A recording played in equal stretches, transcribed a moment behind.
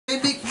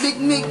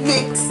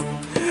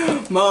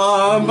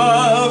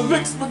Mama,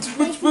 mix, mix,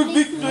 mix, mix,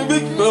 mix,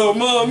 mix,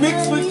 mama,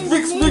 mix, mix,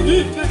 mix,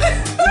 mix.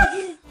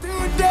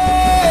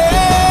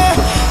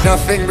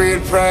 Nothing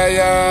but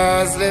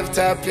prayers. Lift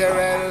up your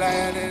head,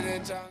 lion in the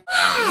jungle.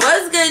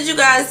 What's good, you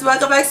guys?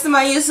 Welcome back to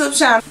my YouTube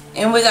channel.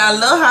 And we got a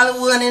little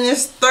Hollywood in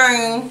this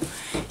thing.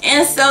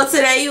 And so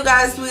today, you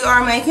guys, we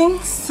are making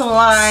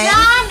slime.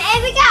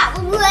 And we got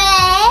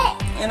red.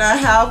 And I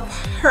have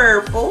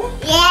purple.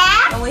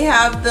 Yeah. And we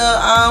have the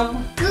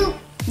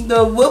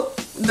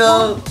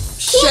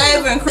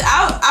shaving cream.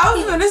 I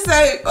was gonna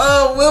say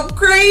whipped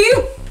cream.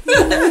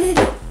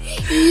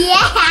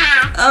 Yeah.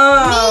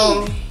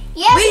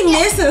 We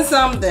missing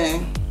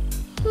something.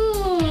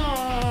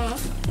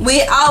 We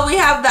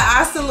have the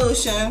eye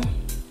solution.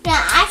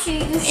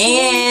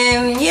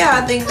 And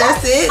yeah, I think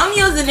that's it. I'm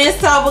using this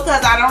toe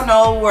because I don't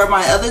know where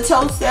my other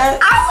toe's at.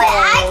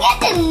 I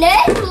get the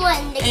next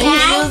one. And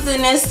you're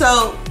using this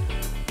toe.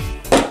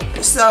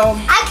 So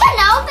I can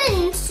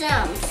open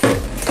some.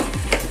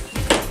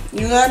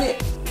 You got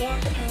it? Yeah.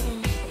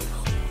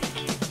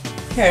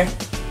 Here.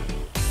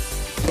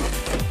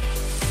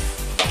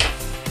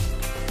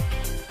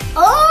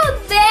 Oh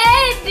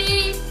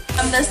baby.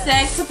 The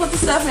stack to put the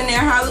stuff in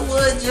there.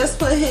 Hollywood just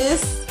put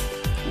his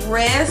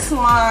red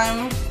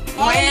slime,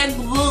 red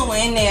glue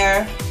in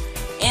there,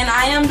 and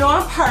I am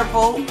doing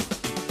purple.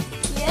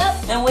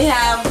 Yep. And we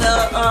have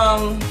the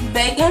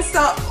baking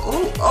soda.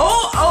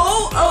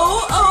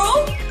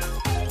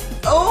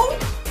 Oh!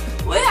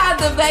 We have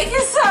the baking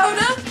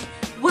soda.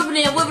 Whip it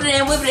in, whip it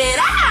in, whip it in.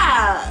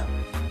 Ah!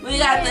 We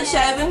got the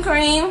shaving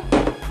cream,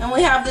 and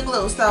we have the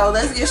glue. So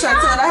let's get straight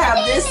to it. I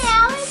have this.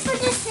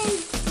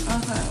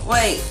 Okay,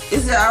 wait.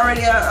 Is it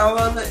already all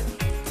of it?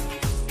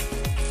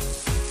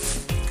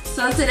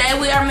 So today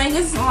we are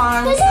making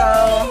slime,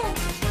 so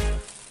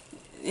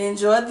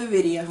enjoy the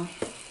video.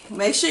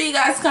 Make sure you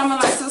guys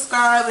comment, like,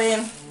 subscribe,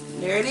 and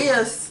there it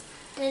is.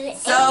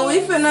 So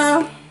we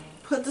finna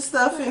put the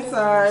stuff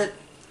inside.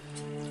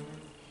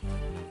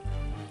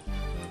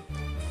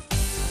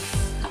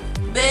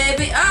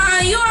 Baby,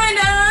 you ain't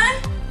done.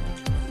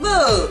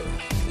 Look,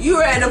 you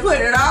ready to put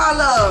it all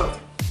up.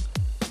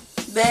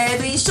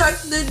 Baby shark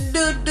do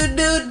do do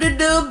do do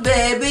do,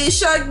 baby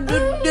shark do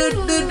do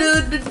do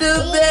do do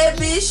do,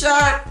 baby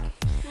shark,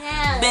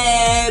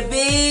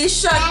 baby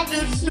shark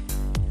do do,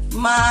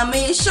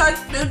 mommy shark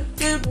do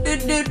do do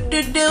do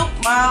do do,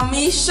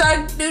 mommy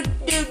shark do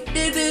do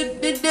do do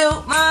do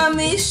do,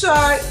 mommy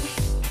shark,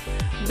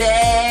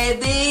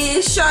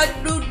 baby shark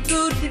do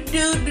do do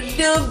do do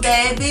do,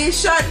 baby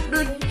shark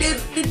do do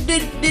do do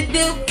do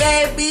do,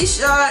 baby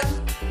shark.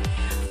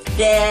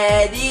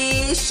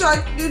 Daddy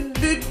shark do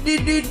do do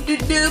do do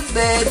do,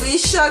 baby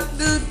shark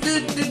do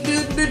do do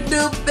do do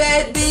do,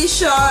 baby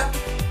shark.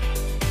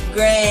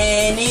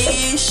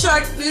 Granny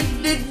shark do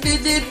do do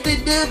do do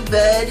do,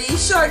 baby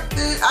shark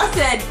do. I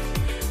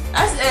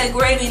said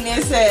Granny and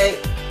then said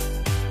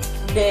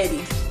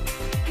Daddy.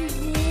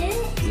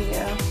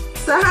 Yeah.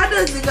 So how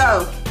does it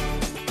go?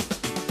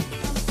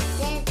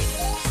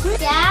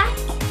 Yeah.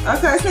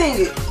 Okay, sing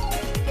it.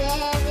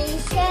 Baby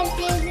shark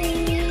do do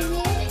do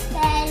do,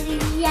 baby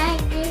shark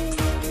do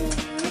do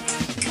do,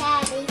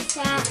 daddy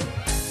shark.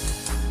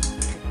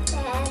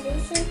 Daddy shark do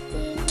do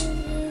do do,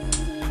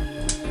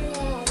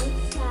 daddy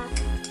shark.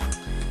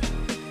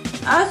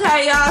 Okay,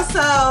 y'all.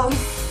 So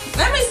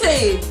let me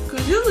see,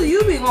 cause you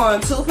be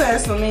going too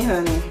fast for me,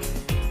 honey.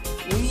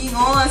 You be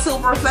going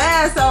super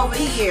fast over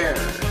here.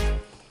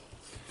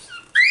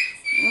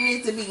 You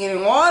need to be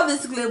getting all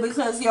this glue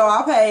because yo,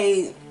 I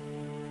paid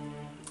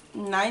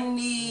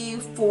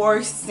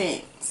 94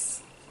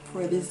 cents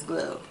for this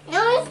glue.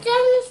 No,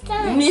 it's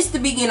done. You need to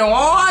be getting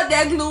all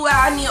that glue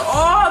out. I need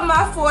all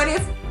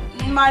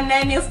my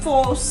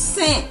 94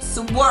 cents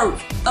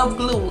worth of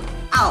glue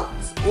out.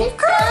 Okay.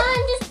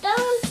 It's done.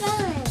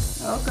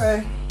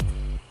 Okay.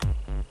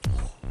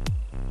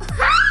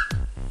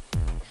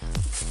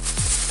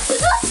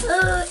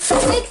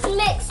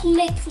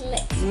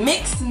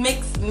 Mix.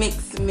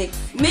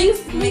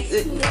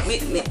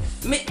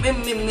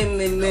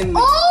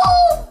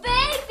 Oh,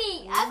 baby!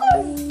 I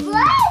got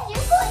flash. You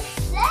got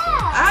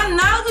flash. I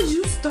know, cause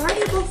you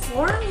started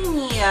before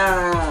me.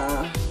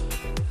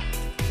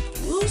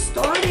 You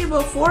started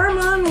before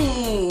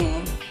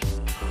mommy.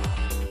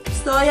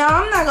 So y'all,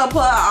 I'm not gonna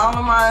put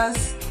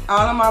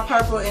all of my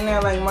purple in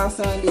there like my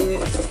son did.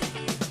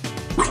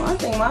 Well, I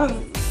think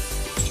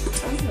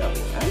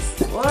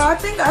I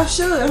think I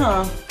should,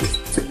 huh?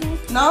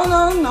 No,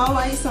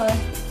 wait, son.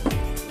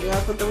 You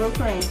gotta put the whipped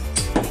cream.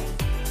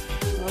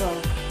 Hold on.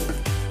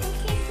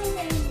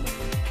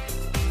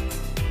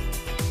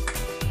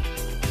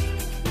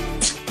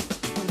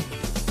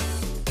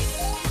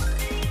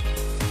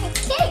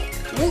 Okay.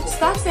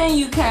 Stop saying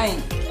you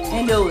can't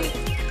and do it.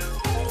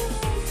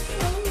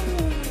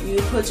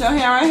 You put your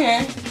hand right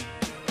here.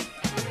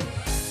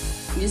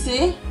 You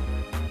see?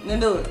 Then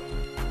do it.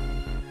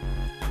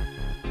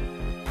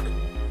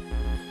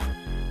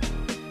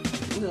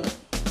 Do it.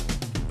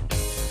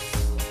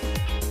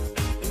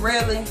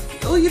 Really?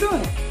 Oh, you're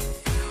doing it.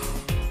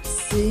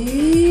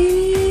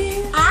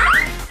 See?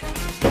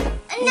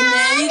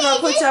 No. So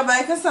put your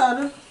baking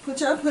soda.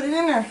 Put it in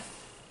there.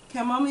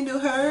 Can mommy do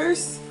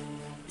hers?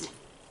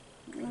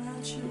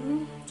 Got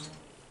you.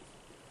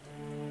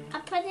 I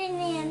put it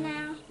in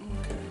now.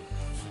 Okay.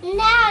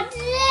 Now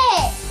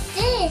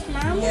this,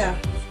 Mom. Yeah.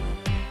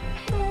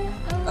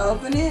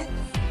 Open it.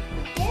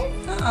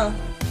 This?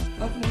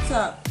 Open the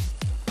top.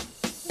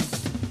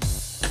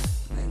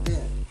 Like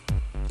that.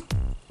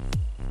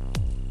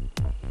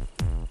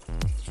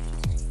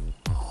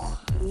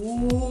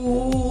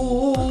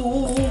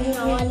 Ooh.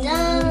 Now I'm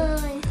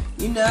done.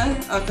 You done?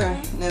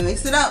 Okay. Now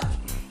mix it up.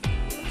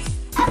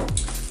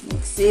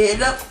 Mix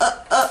it up,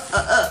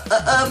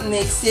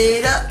 mix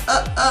it up,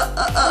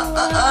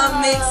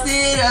 mix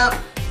it up.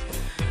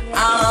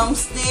 I'm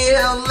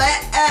still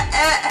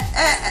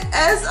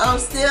last. I'm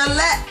still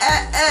last.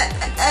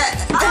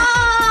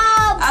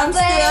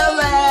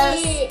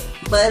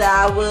 But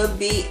I will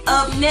be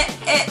up next.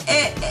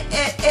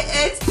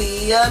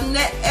 Be up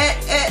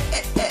next.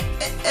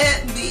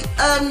 Be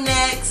up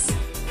next.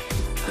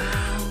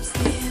 I'm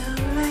still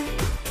last.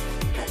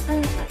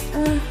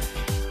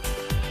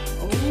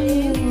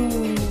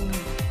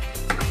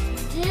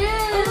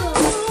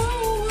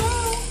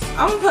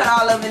 I'm gonna put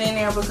all of it in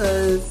there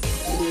because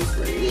it is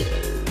what it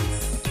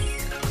is.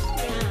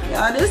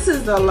 Y'all, this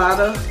is a lot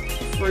of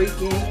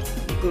freaking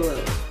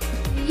glue.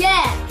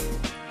 Yeah.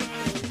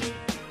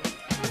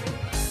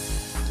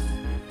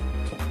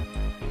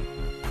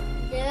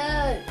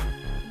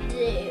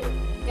 Dude,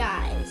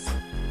 guys.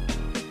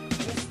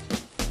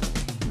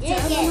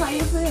 Tell them how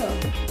you feel.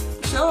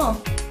 Show them.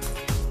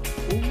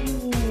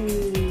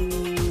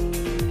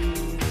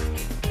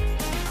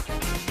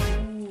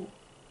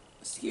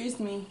 Excuse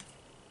me.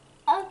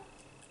 Oh,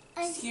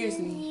 Excuse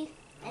me.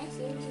 Thank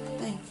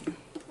you.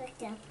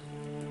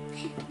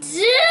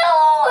 Dude,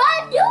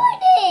 I'm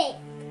doing it.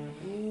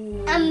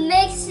 I'm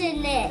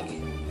mixing it.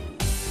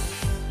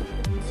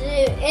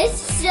 Dude, it's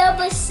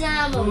super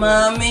summer.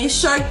 Mommy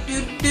shark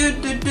do do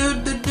do do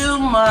do do.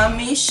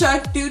 Mommy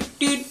shark do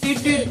do do do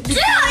do. Dude,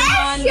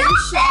 it's your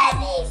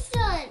baby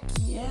son.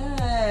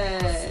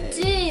 Yes.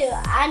 Dude,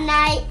 I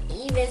not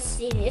even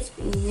seen this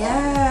before.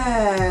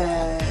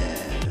 Yes.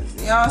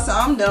 Y'all, so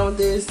I'm done with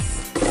this.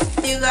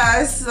 You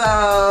guys,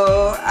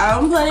 so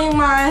I'm putting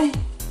my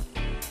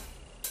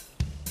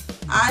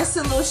eye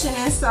solution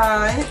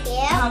inside.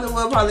 Yeah.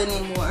 Hollywood probably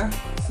need more.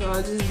 So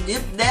I just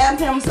dab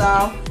him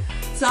some.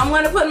 So I'm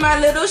gonna put my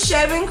little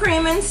shaving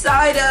cream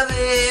inside of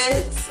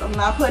it. I'm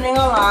not putting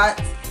a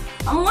lot.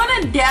 I'm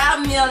gonna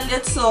dab me a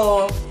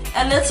little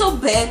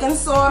baking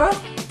soda.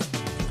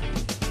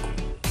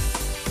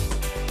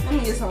 Let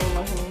me get some in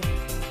my hand.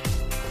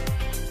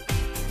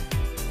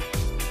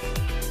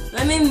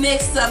 Let me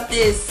mix up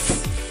this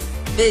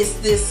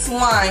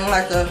slime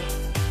like a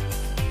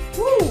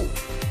woo.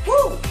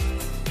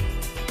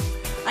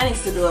 I need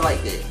to do it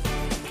like that.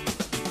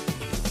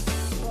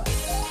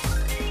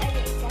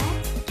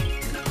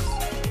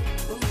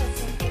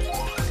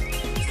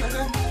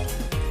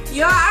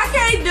 Yo, I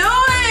can't do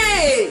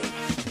it.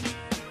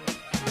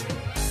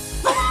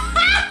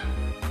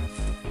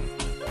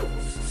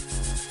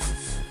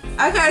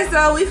 Okay,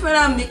 so we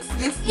finna mix.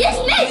 Yes,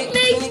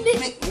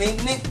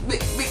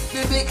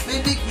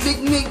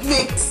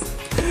 Mix.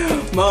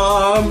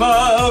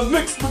 Mama,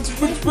 mix.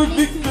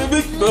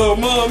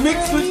 Mama,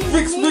 mix.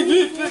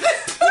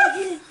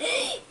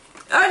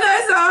 Okay,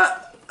 so.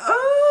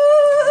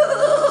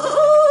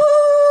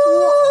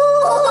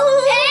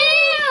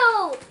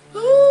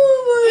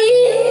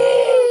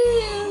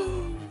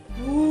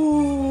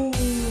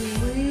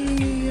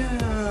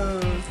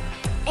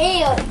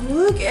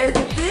 Look at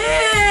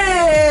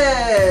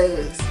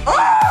this!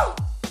 Oh!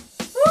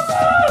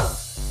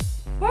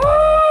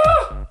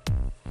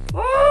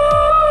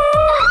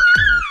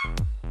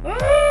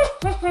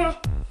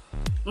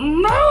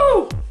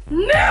 No!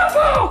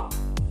 Never!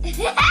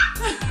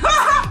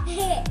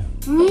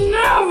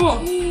 Never!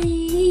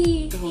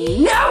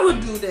 Don't never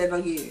do that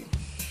again.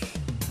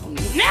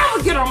 Don't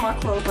never get on my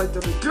clothes like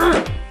that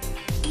again.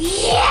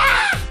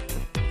 Yeah!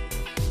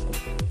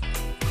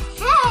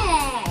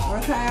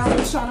 Okay, I'm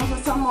just trying to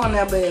put something on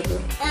there, baby.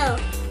 Oh.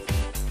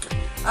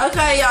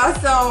 Okay, y'all,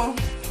 so.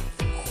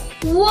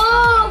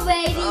 Whoa,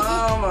 baby.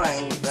 Oh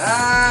my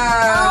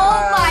god.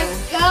 Oh my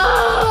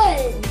god.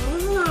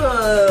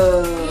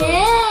 Ugh.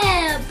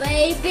 Yeah,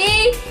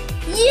 baby.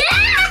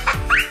 Yeah.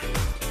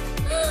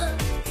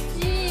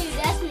 Dude,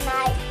 that's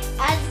nice. I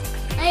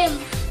am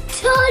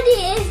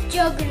totally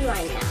joking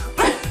right now.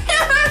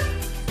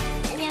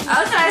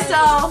 Okay, so,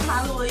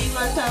 Hollywood, you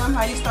gonna tell them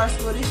how you start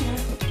school this year?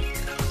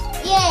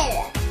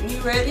 Yeah. You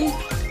ready?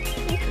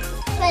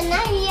 But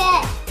not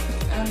yet.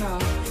 I know.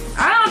 I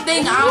don't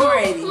think I'm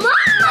ready. Mama, To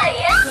be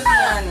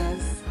yeah.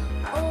 honest.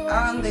 I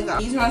don't think I'm.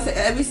 You want to say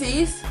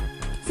ABCs?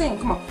 Sing,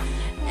 come on.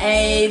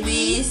 A,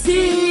 B,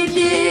 C, D,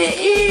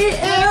 E,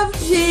 F,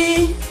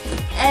 G,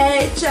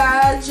 H,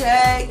 I,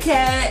 J, K,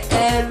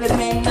 L, M,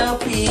 N, O,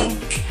 P,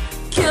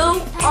 Q,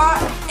 R,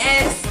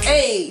 S,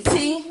 A, T,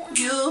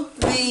 U,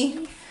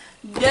 V,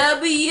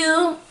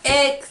 W,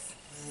 X,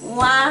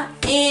 Y,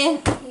 N,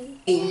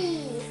 E.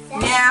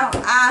 Now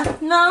I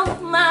know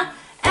my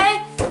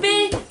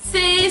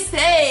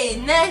Okay,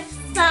 next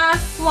time,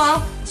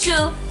 won't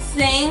you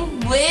sing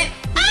with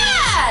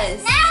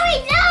us? Now we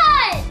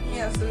done.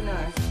 Yeah, so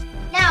nice.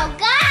 Now,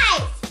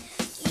 guys,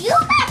 you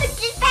gotta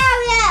just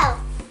hurry up.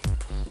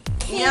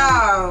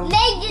 Yo.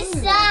 Make the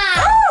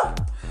song. Oh!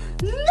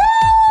 No!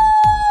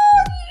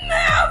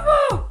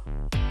 Never!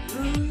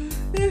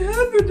 It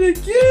happened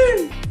again.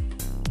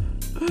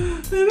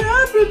 It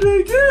happened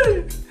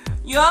again.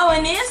 Yo,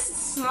 when this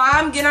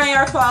slime get on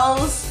your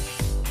clothes,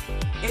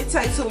 it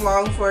takes too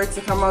long for it to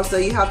come off, so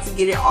you have to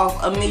get it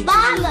off immediately.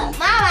 Mama,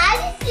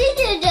 I just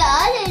did the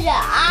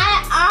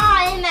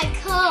eye in my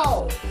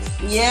coat.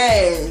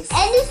 Yes.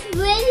 And it's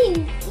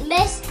really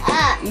messed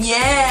up.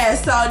 Yeah,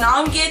 so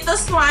don't get the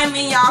slime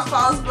in y'all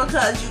clothes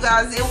because you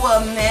guys, it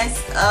will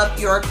mess up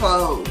your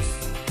clothes.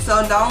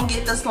 So don't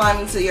get the slime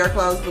into your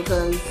clothes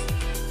because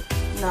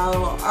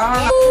no.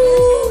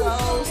 It's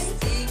so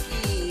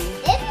sticky.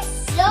 It is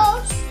so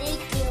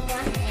sticky in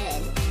my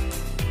head.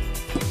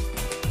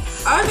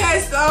 Okay,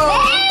 so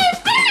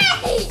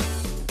Baby!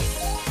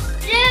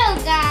 Dude,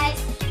 guys.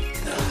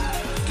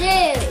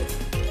 Dude.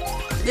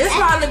 this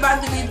probably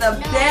about to be the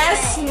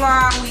best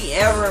slime we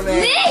ever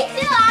made. Me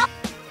too.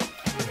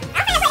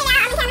 I'm gonna put it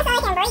out on the camera so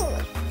it can breathe.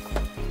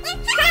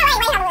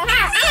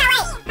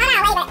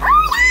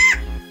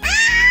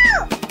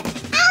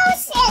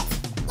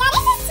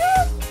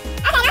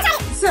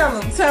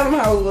 Tell them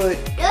how it look.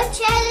 Your child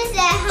is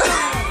at home.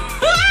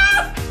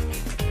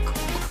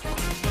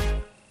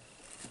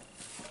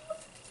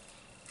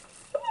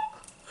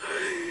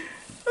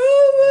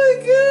 Oh my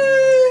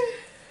god.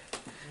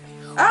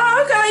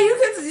 Oh, okay, you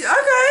can,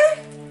 okay.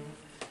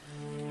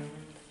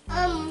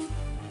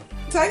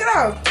 Take it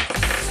off.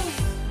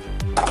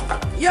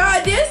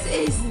 Y'all, this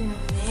is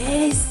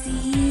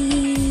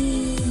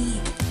messy.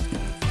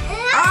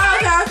 Oh,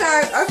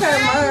 okay,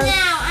 mine.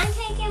 Now, I'm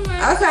taking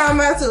mine. Okay, I'm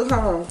about to, hold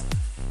on.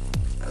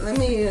 Let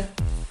me,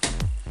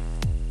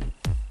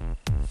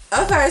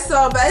 okay,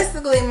 so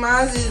basically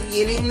mine's is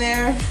getting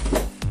there.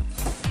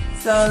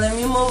 So let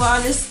me move all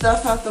this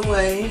stuff out the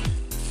way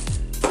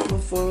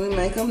before we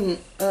make them,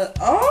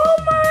 oh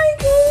my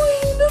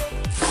god.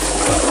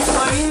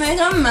 Before we make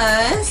a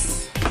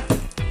mess.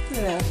 Look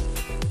at that.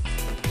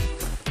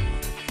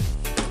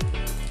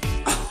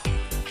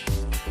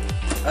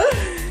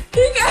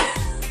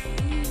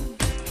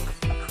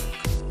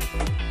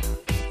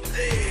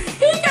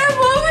 He can't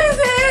move his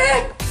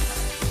head.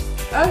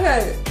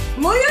 Okay,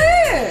 move your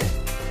head.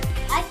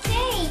 I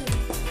can't.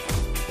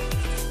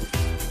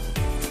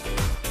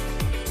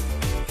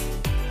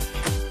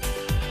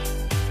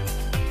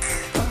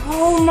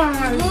 Oh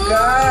my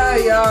god,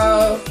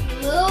 y'all.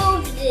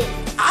 Moved it.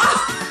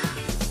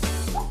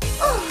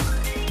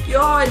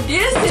 Y'all,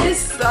 this is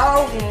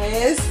so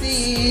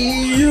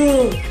messy.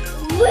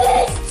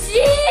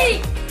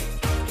 Messy.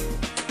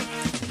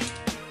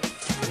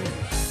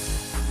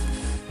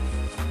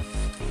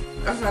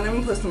 Okay, let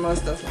me put some more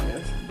stuff on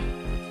this.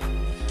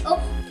 Oh,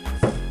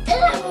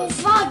 it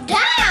almost fall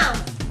down.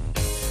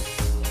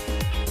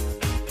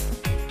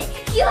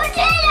 You did a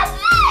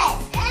bit,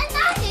 and I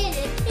did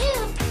it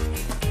too.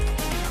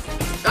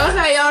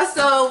 Okay, y'all,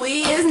 so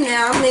we is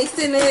now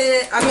mixing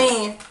it,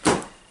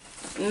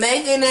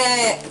 making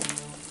it.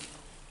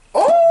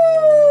 Oh,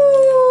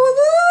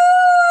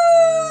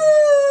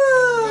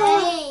 look.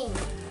 Dang.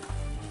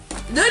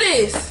 Do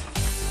this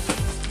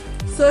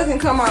so it can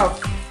come out.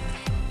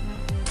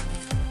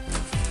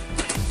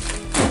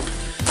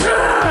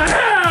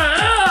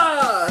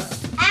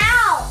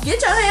 Ow.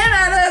 Get your hand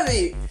out of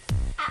it.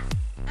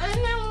 I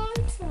don't want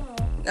to.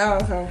 Oh,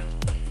 okay.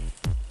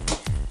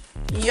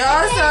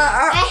 Y'all, so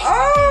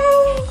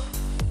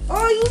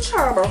oh, you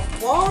trying to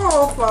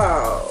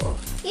fall.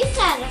 You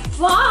gotta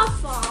fall.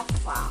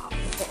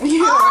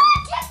 Yeah. Oh,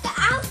 take the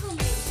out from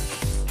me.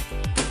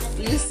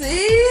 You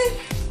see?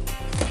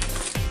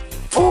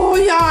 Oh,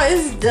 y'all,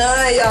 it's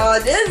done, y'all.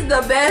 This is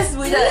the best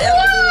we done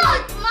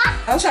ever did.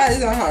 I'll try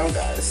this at home,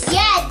 guys.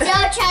 Yeah,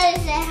 don't try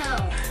this at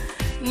home.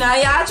 Now,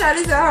 y'all try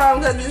this at home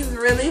because this is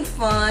really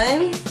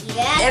fun.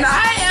 Yeah. And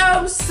I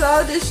am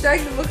so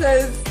distracted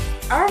because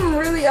I'm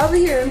really over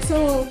here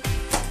into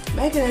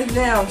making this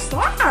damn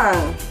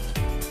slime.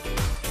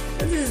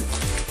 This is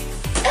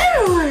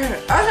everywhere.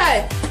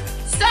 Okay,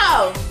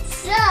 so.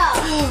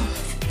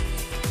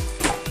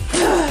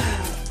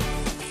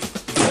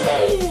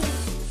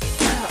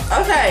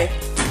 Okay.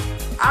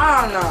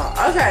 I don't know.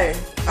 Okay.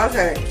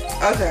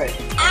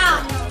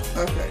 Ow.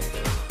 Okay.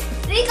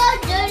 We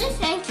gonna do this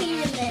and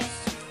keep this.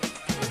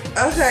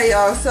 Okay,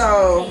 y'all.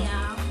 So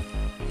Yeah.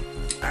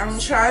 I'm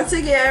trying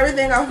to get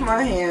everything off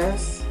my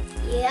hands.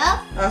 Yep.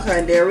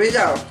 Okay, there we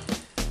go.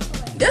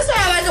 This is what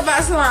I like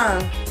about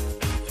slime.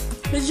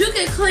 Cause you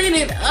can clean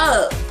it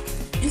up.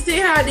 You see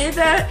how I did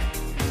that?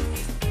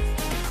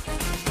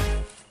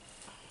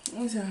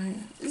 Let me tell you.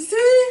 You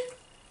see?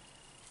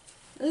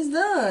 It's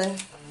done.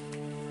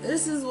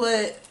 This is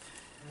what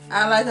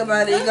I like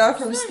about it. It go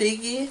from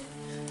sticky.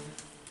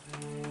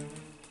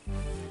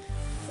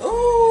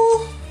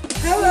 Ooh.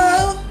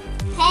 Hello.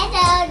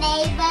 Hello,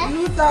 neighbor.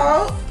 You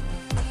thought?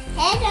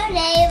 Hello,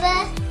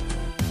 neighbor.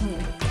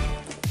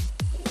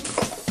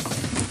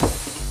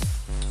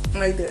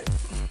 Like that.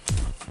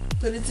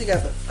 Put it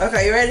together.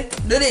 Okay, you ready?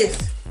 Do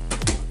this.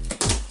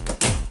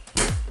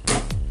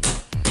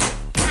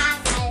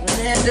 And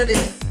then do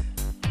this.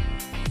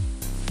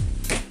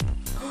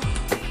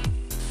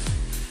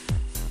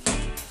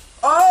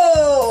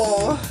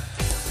 Oh!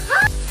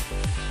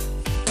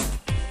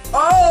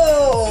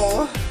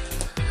 Oh!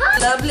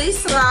 Lovely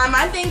slime.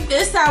 I think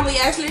this time we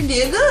actually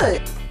did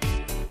good.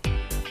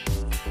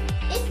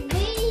 It's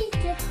really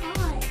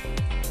hard.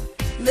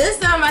 This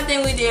time I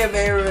think we did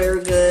very,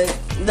 very good.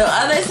 The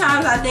other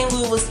times I think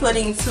we was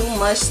putting too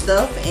much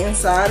stuff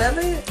inside of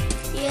it.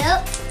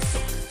 Yep.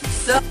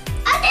 So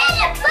I did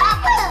it,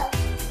 Papa.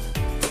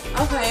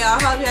 okay, y'all,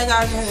 hope y'all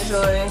guys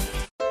enjoy.